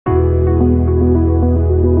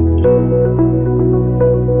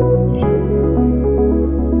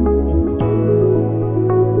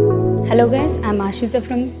Hello guys, I'm Ashita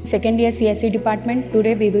from second year CSE department.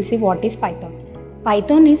 Today we will see what is Python.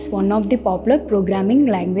 Python is one of the popular programming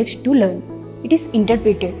language to learn. It is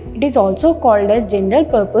interpreted. It is also called as general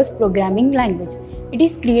purpose programming language. It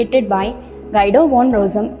is created by Guido von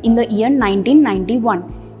Rossum in the year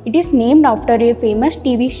 1991. It is named after a famous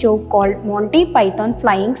TV show called Monty Python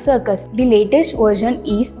Flying Circus. The latest version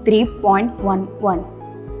is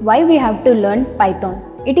 3.11. Why we have to learn Python?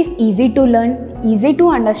 It is easy to learn, easy to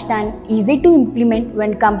understand, easy to implement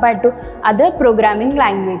when compared to other programming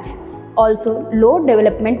language. Also, low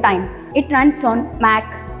development time. It runs on Mac,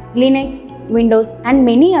 Linux, Windows and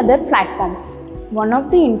many other platforms. One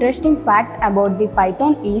of the interesting facts about the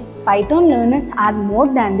Python is Python learners are more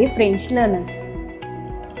than the French learners.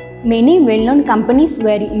 Many well-known companies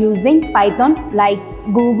were using Python like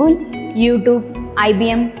Google, YouTube,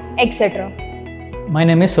 IBM, etc. My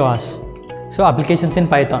name is Suhas. So applications in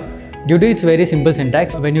Python. Due to its very simple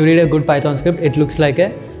syntax, when you read a good Python script, it looks like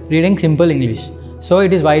reading simple English. So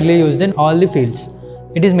it is widely used in all the fields.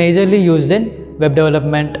 It is majorly used in web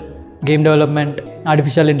development, game development,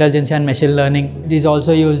 artificial intelligence and machine learning. It is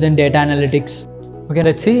also used in data analytics. Okay,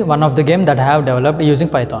 let's see one of the game that I have developed using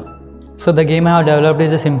Python. So the game I have developed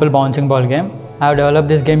is a simple bouncing ball game. I have developed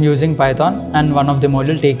this game using Python and one of the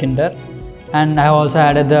module Tkinter. And I have also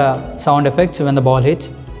added the sound effects when the ball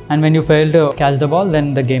hits. And when you fail to catch the ball,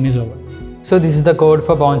 then the game is over. So this is the code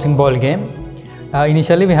for bouncing ball game.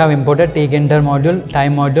 Initially we have imported Tkinter module,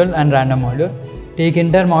 time module and random module.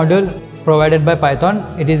 Tkinter module provided by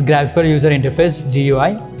Python, it is graphical user interface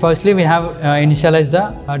GUI. Firstly we have initialized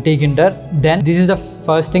the Tkinter. Then this is the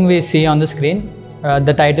first thing we see on the screen.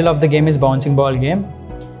 The title of the game is bouncing ball game.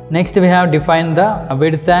 Next we have defined the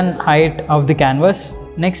width and height of the canvas.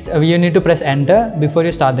 Next you need to press enter before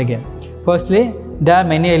you start the game. Firstly, there are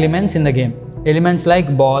many elements in the game. Elements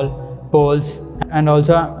like ball, poles and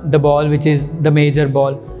also the ball, which is the major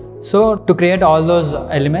ball. So to create all those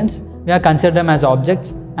elements, we have considered them as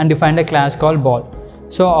objects and defined a class called ball.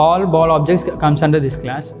 So all ball objects comes under this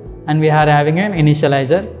class and we are having an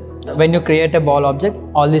initializer. When you create a ball object,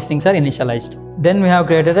 all these things are initialized. Then we have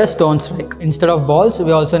created a stone strike. Instead of balls,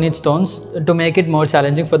 we also need stones to make it more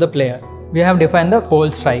challenging for the player. We have defined the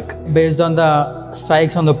pole strike. Based on the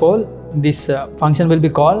strikes on the pole, this function will be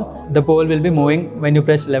called. The pole will be moving when you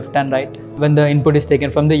press left and right when the input is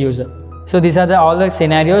taken from the user. So these are all the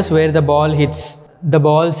scenarios where the ball hits the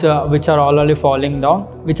balls which are already falling down,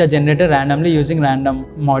 which are generated randomly using random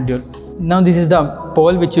module. Now this is the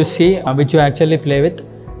pole which you see, which you actually play with.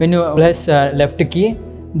 When you press left key,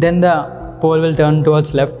 then the pole will turn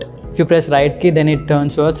towards left. If you press right key, then it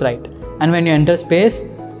turns towards right. And when you enter space,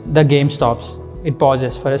 the game stops. It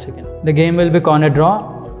pauses for a second. The game will be corner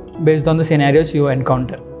draw based on the scenarios you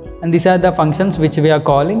encounter. And these are the functions which we are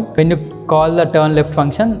calling. When you call the turn left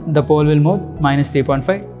function, the pole will move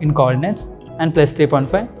 -3.5 in coordinates and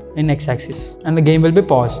 +3.5 in x-axis. And the game will be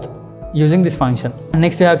paused using this function.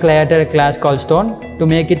 Next we have created a class called stone to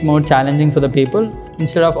make it more challenging for the people.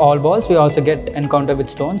 Instead of all balls, we also get encounter with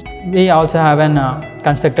stones. We also have an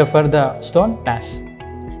constructor for the stone class.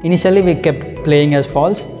 Initially we kept playing as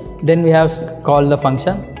false. Then we have called the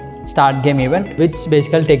function start game event, which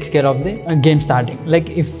basically takes care of the game starting. Like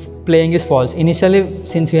if playing is false, initially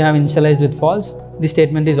since we have initialized with false, this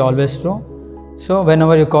statement is always true. So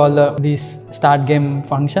whenever you call this start game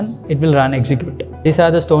function, it will run execute. These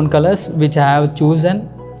are the stone colors which I have chosen.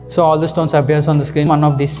 So all the stones appears on the screen, one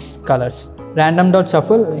of these colors.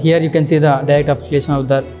 Random.shuffle, here you can see the direct application of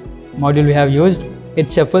the module we have used. It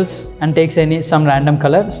shuffles and takes some random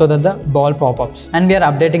color so that the ball pop-ups. And we are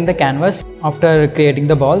updating the canvas after creating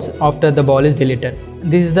the balls, after the ball is deleted.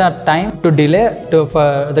 This is the time to delay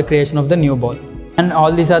for the creation of the new ball. And all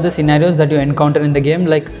these are the scenarios that you encounter in the game,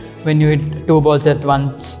 like when you hit 2 balls at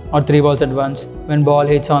once or 3 balls at once, when ball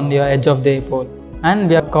hits on the edge of the pole. And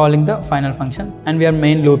we are calling the final function and we are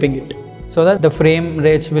main looping it so that the frame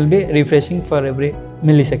rates will be refreshing for every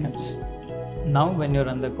milliseconds. Now when you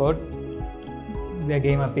run the code, the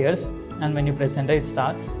game appears and when you press enter, it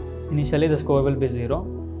starts. Initially the score will be 0.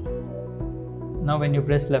 Now when you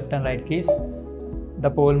press left and right keys, the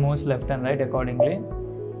pole moves left and right accordingly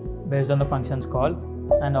based on the functions called,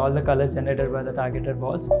 and all the colors generated by the targeted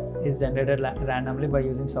balls is generated randomly by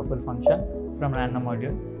using shuffle function from random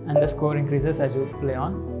module, and the score increases as you play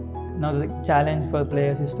on. Now the challenge for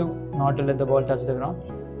players is to not to let the ball touch the ground.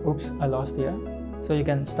 Oops, I lost here. So you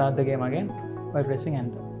can start the game again by pressing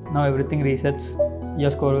enter. Now everything resets,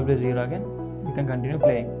 your score will be 0 again. You can continue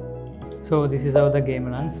playing. So this is how the game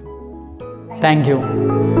runs. Thank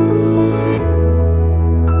you.